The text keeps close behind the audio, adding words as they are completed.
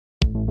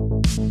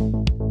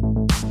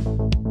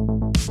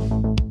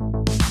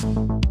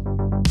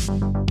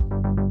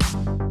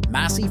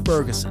Massey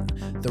Ferguson,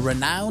 the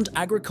renowned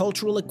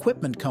agricultural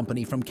equipment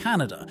company from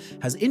Canada,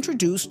 has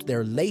introduced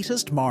their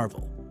latest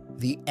marvel,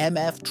 the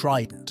MF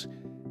Trident.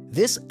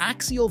 This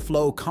axial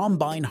flow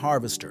combine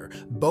harvester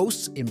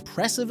boasts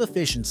impressive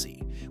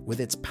efficiency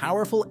with its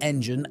powerful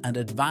engine and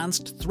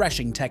advanced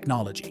threshing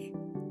technology.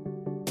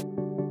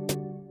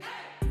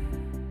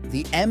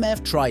 The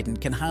MF Trident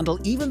can handle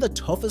even the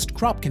toughest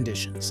crop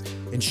conditions,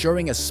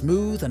 ensuring a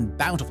smooth and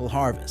bountiful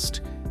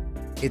harvest.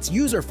 Its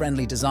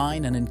user-friendly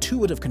design and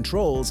intuitive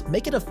controls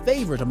make it a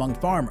favorite among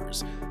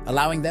farmers,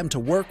 allowing them to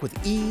work with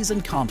ease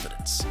and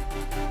confidence.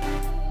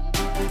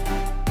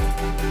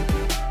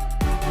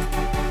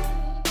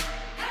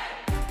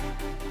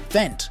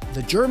 Fendt,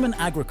 the German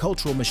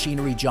agricultural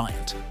machinery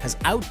giant, has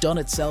outdone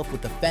itself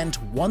with the Fendt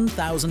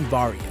 1000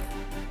 Vario.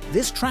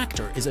 This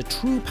tractor is a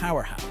true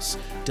powerhouse,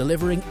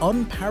 delivering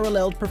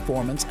unparalleled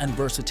performance and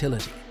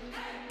versatility.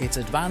 Its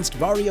advanced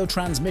Vario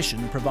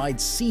transmission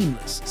provides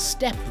seamless,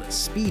 stepless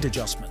speed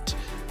adjustment,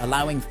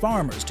 allowing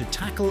farmers to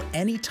tackle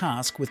any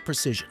task with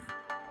precision.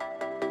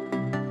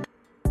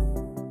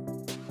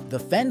 The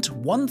Fendt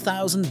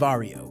 1000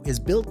 Vario is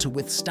built to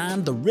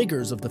withstand the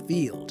rigors of the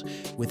field,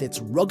 with its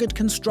rugged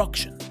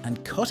construction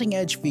and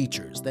cutting-edge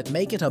features that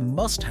make it a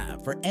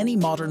must-have for any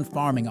modern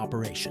farming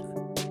operation.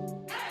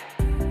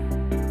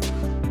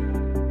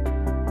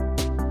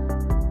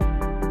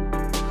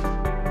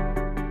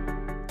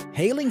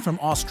 Hailing from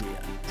Austria,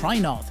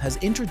 Prinoth has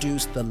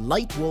introduced the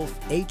Lightwolf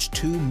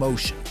H2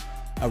 Motion,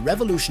 a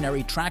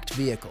revolutionary tracked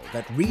vehicle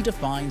that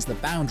redefines the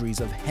boundaries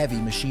of heavy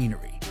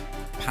machinery.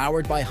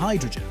 Powered by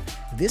hydrogen,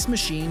 this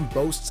machine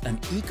boasts an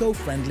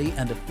eco-friendly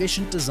and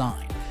efficient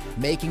design,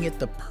 making it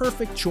the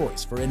perfect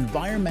choice for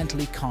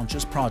environmentally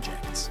conscious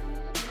projects.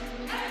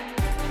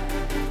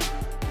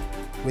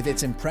 With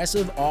its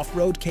impressive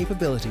off-road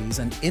capabilities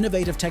and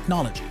innovative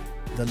technology,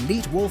 the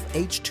Lightwolf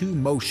H2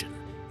 Motion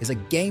is a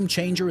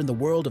game-changer in the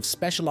world of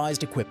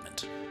specialized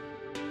equipment.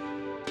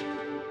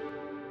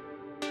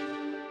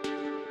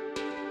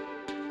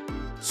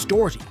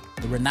 Storti,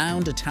 the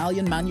renowned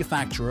Italian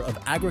manufacturer of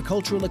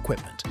agricultural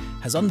equipment,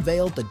 has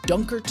unveiled the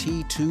Dunker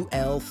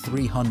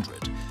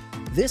T2L300.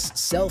 This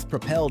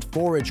self-propelled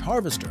forage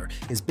harvester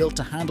is built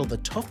to handle the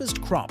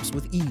toughest crops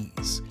with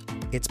ease.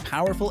 Its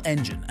powerful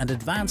engine and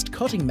advanced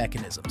cutting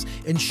mechanisms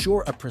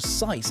ensure a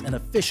precise and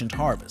efficient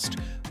harvest,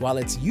 while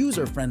its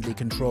user-friendly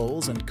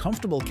controls and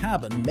comfortable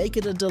cabin make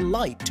it a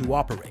delight to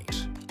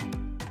operate.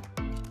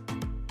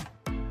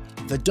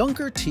 The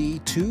Dunker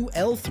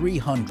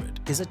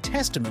T2L300 is a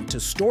testament to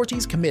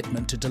Storti's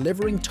commitment to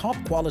delivering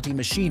top-quality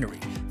machinery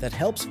that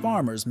helps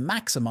farmers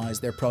maximize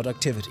their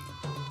productivity.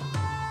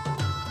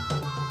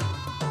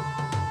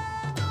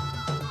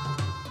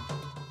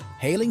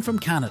 Hailing from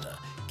Canada,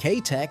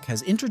 K-Tech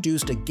has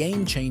introduced a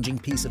game-changing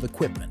piece of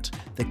equipment,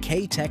 the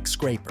K-Tech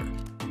Scraper.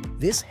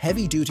 This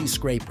heavy-duty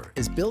scraper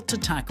is built to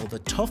tackle the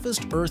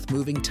toughest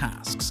earth-moving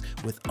tasks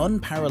with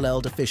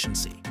unparalleled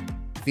efficiency.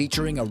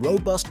 Featuring a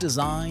robust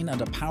design and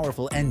a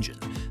powerful engine,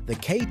 the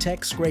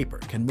K-Tech Scraper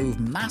can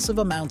move massive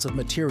amounts of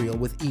material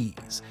with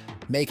ease,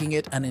 making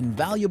it an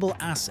invaluable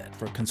asset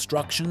for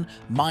construction,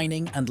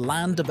 mining, and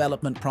land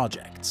development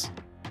projects.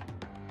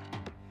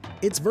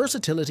 Its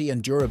versatility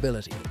and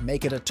durability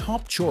make it a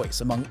top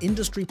choice among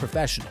industry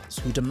professionals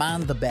who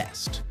demand the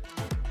best.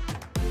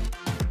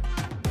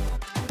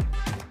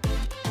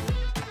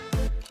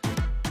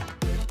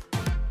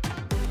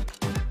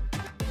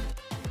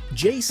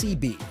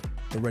 JCB,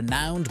 the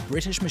renowned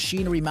British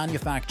machinery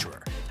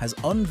manufacturer, has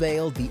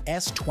unveiled the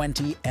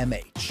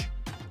S20MH,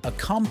 a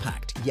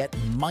compact yet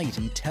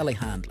mighty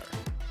telehandler.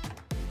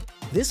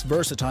 This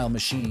versatile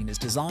machine is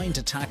designed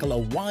to tackle a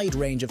wide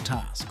range of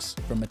tasks,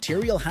 from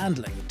material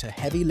handling to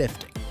heavy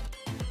lifting.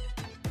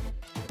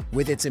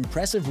 With its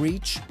impressive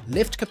reach,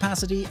 lift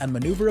capacity, and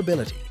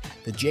maneuverability,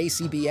 the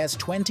JCB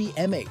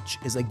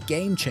S20MH is a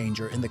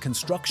game-changer in the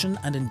construction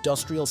and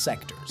industrial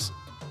sectors.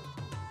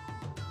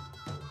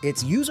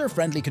 Its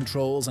user-friendly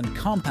controls and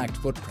compact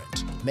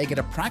footprint make it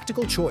a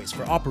practical choice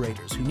for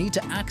operators who need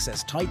to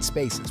access tight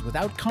spaces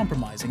without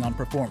compromising on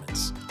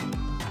performance.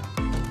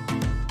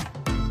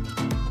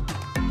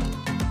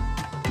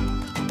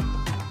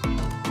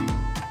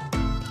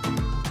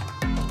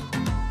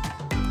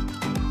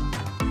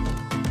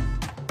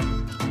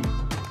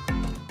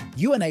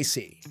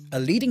 UNAC, a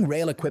leading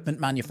rail equipment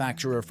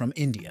manufacturer from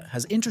India,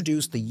 has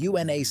introduced the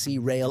UNAC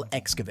Rail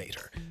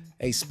Excavator,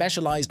 a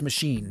specialized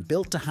machine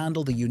built to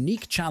handle the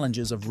unique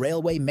challenges of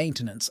railway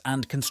maintenance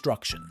and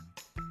construction.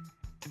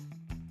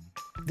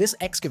 This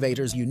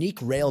excavator's unique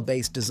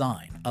rail-based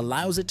design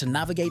allows it to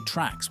navigate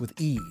tracks with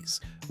ease,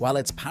 while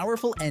its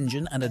powerful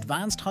engine and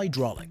advanced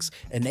hydraulics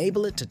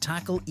enable it to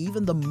tackle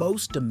even the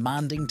most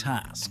demanding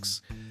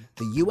tasks.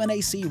 The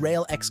UNAC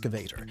Rail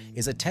Excavator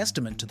is a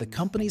testament to the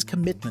company's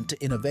commitment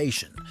to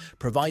innovation,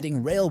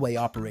 providing railway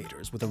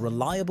operators with a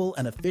reliable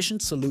and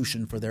efficient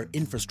solution for their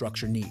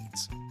infrastructure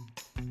needs.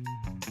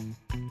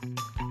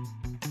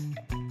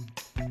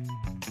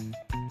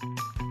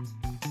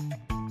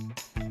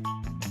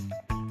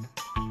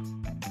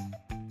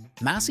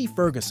 Massey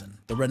Ferguson,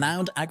 the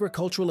renowned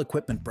agricultural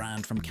equipment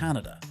brand from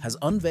Canada, has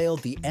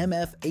unveiled the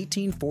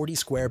MF1840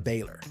 square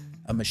baler,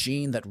 a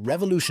machine that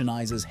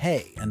revolutionizes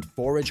hay and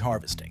forage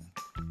harvesting.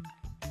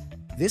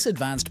 This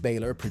advanced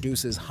baler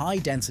produces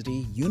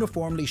high-density,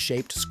 uniformly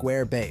shaped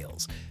square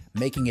bales,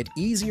 making it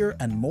easier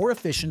and more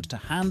efficient to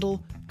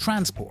handle,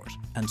 transport,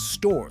 and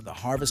store the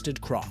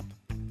harvested crop.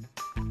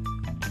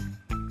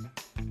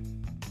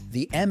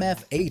 The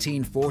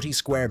MF1840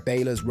 square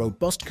baler's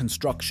robust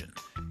construction,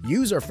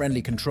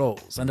 user-friendly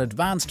controls, and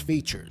advanced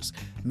features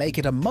make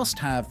it a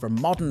must-have for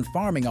modern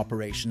farming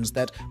operations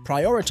that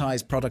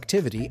prioritize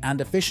productivity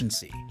and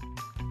efficiency.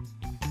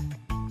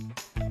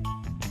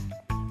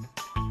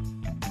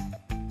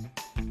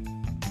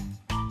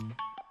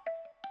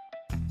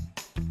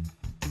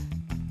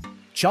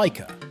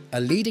 Chaika,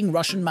 a leading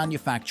Russian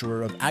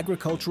manufacturer of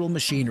agricultural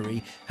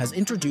machinery, has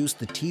introduced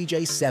the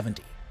TJ70,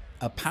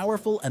 a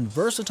powerful and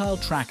versatile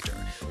tractor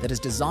that is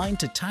designed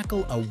to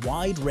tackle a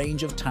wide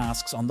range of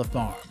tasks on the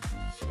farm.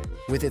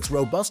 With its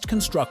robust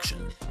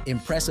construction,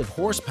 impressive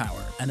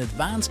horsepower, and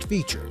advanced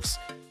features,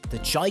 the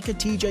Chaika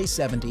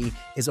TJ70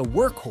 is a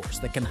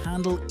workhorse that can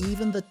handle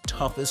even the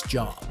toughest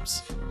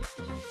jobs.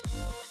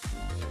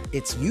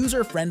 Its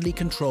user-friendly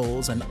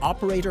controls and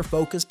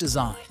operator-focused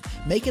design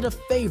make it a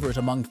favorite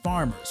among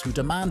farmers who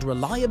demand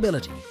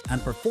reliability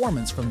and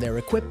performance from their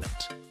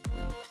equipment.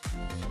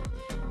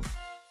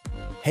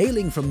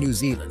 Hailing from New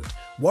Zealand,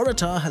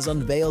 Waratah has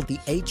unveiled the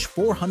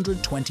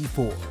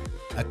H424,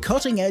 a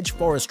cutting-edge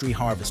forestry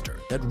harvester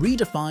that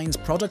redefines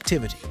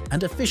productivity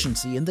and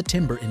efficiency in the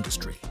timber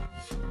industry.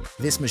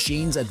 This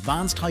machine's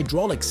advanced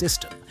hydraulic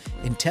system,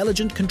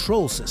 intelligent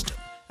control system,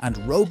 and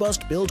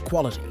robust build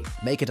quality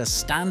make it a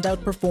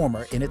standout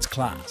performer in its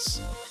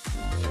class.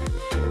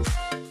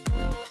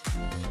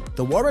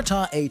 The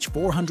Waratah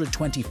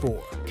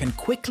H424 can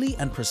quickly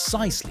and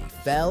precisely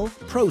fell,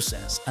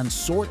 process, and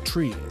sort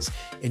trees,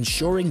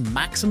 ensuring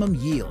maximum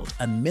yield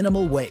and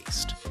minimal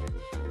waste.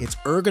 Its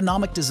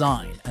ergonomic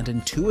design and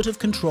intuitive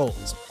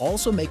controls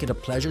also make it a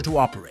pleasure to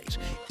operate,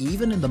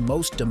 even in the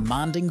most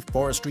demanding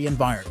forestry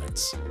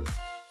environments.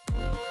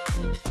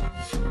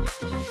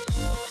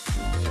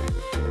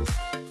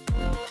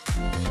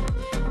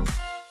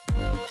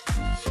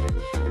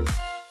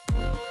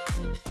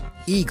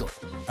 Eagle,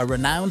 a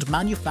renowned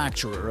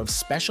manufacturer of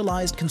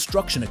specialized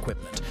construction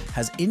equipment,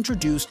 has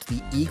introduced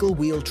the Eagle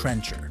Wheel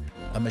Trencher,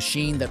 a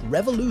machine that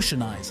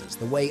revolutionizes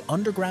the way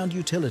underground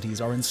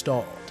utilities are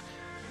installed.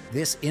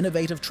 This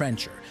innovative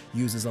trencher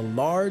uses a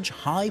large,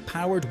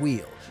 high-powered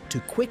wheel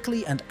to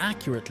quickly and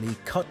accurately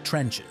cut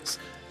trenches,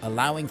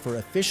 allowing for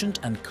efficient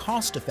and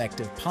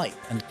cost-effective pipe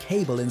and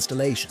cable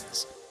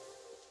installations.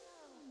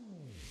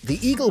 The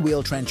Eagle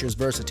Wheel Trencher's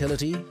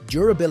versatility,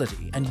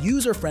 durability, and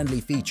user-friendly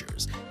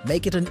features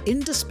make it an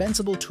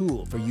indispensable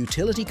tool for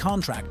utility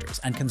contractors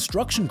and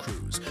construction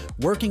crews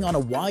working on a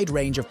wide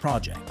range of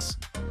projects.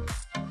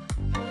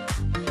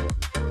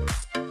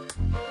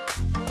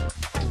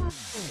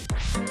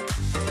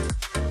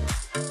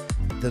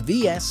 The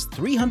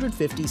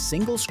VS350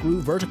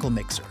 single-screw vertical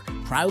mixer,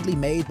 proudly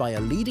made by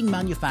a leading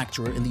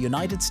manufacturer in the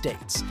United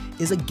States,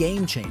 is a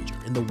game-changer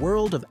in the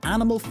world of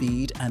animal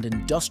feed and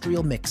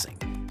industrial mixing.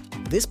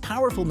 This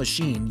powerful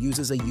machine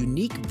uses a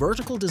unique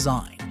vertical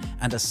design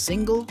and a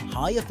single,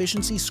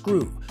 high-efficiency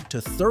screw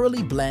to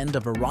thoroughly blend a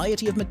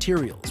variety of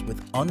materials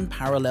with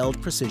unparalleled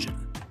precision.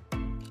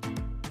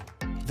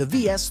 The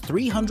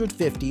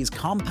VS350's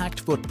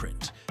compact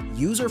footprint,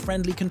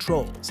 user-friendly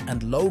controls,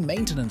 and low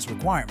maintenance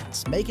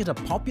requirements make it a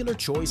popular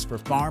choice for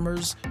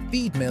farmers,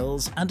 feed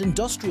mills, and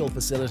industrial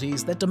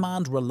facilities that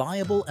demand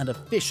reliable and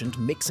efficient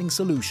mixing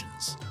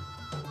solutions.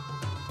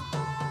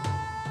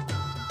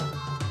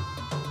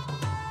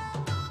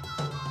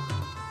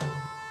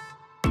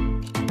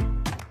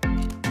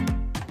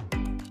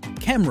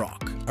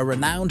 Chemrock, a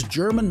renowned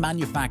German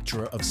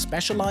manufacturer of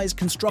specialized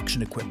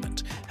construction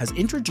equipment, has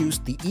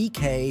introduced the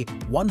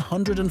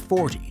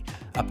EK140,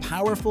 a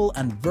powerful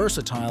and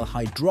versatile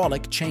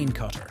hydraulic chain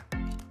cutter.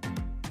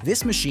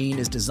 This machine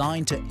is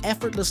designed to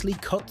effortlessly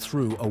cut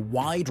through a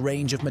wide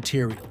range of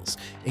materials,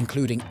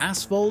 including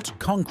asphalt,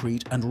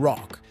 concrete, and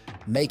rock,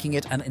 making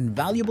it an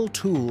invaluable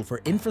tool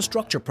for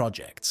infrastructure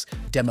projects,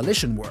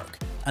 demolition work,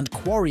 and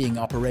quarrying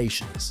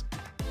operations.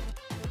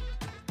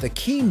 The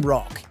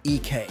Chemrock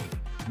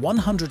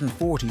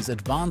EK140's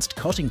advanced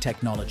cutting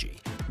technology,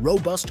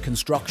 robust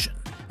construction,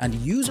 and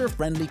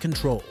user-friendly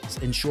controls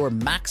ensure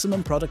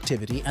maximum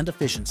productivity and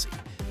efficiency,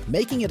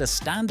 making it a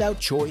standout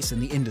choice in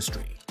the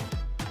industry.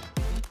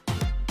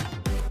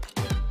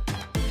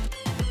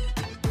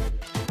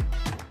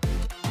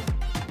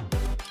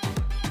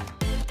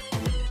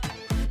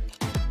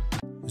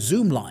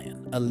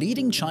 Zoomlion, a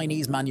leading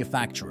Chinese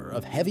manufacturer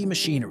of heavy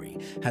machinery,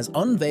 has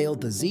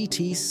unveiled the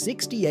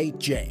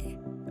ZT68J,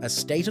 a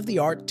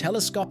state-of-the-art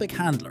telescopic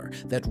handler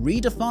that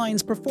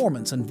redefines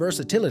performance and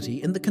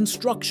versatility in the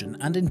construction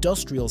and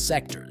industrial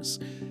sectors.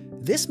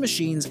 This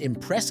machine's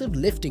impressive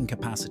lifting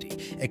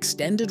capacity,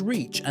 extended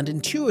reach, and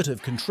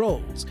intuitive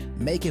controls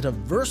make it a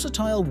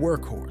versatile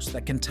workhorse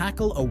that can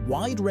tackle a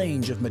wide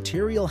range of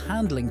material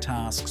handling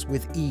tasks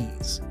with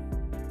ease.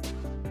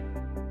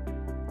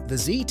 The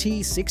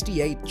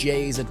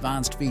ZT68J's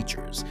advanced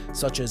features,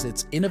 such as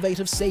its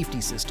innovative safety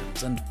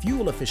systems and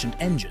fuel-efficient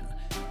engine,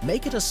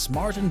 make it a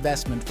smart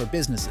investment for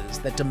businesses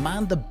that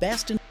demand the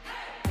best in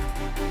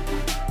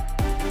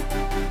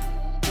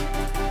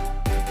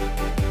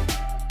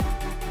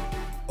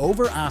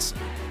Over Assen,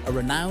 a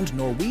renowned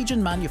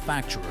Norwegian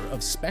manufacturer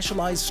of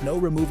specialized snow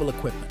removal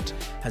equipment,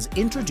 has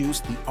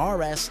introduced the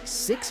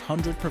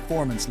RS600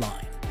 Performance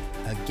line,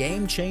 a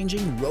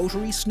game-changing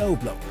rotary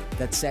snowblower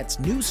that sets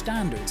new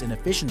standards in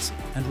efficiency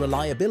and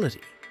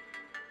reliability.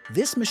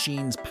 This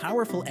machine's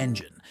powerful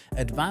engine,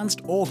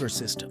 advanced auger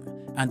system,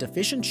 and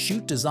efficient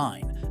chute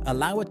design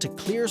allow it to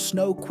clear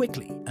snow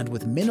quickly and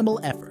with minimal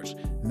effort,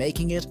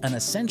 making it an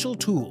essential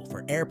tool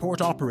for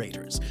airport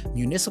operators,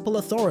 municipal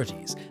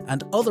authorities,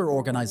 and other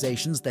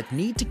organizations that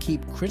need to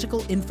keep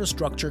critical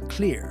infrastructure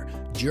clear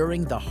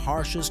during the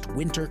harshest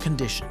winter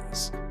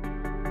conditions.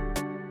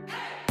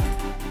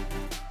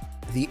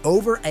 The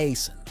Over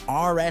Assen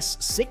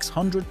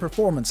RS600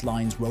 Performance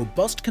line's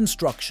robust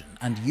construction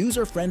and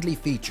user-friendly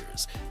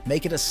features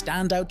make it a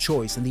standout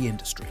choice in the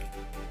industry.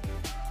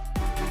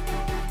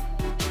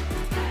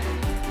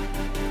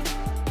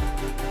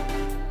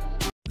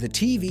 The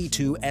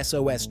TV2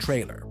 SOS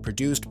trailer,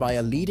 produced by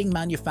a leading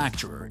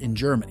manufacturer in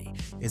Germany,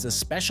 is a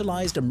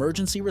specialized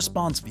emergency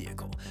response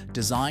vehicle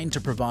designed to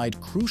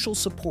provide crucial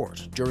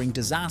support during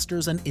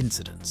disasters and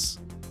incidents.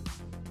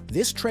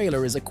 This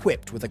trailer is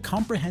equipped with a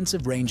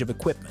comprehensive range of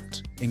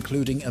equipment,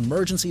 including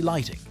emergency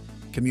lighting,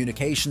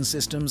 communication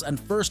systems, and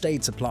first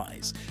aid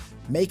supplies,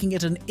 making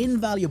it an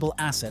invaluable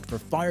asset for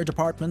fire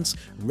departments,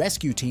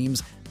 rescue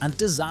teams, and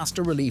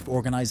disaster relief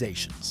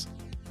organizations.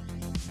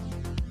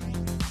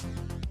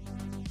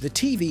 The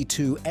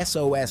TV2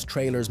 SOS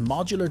trailer's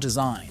modular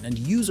design and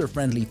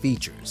user-friendly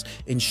features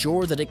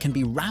ensure that it can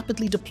be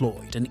rapidly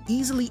deployed and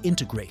easily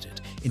integrated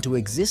into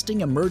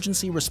existing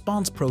emergency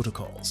response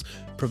protocols,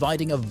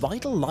 providing a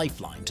vital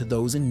lifeline to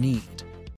those in need.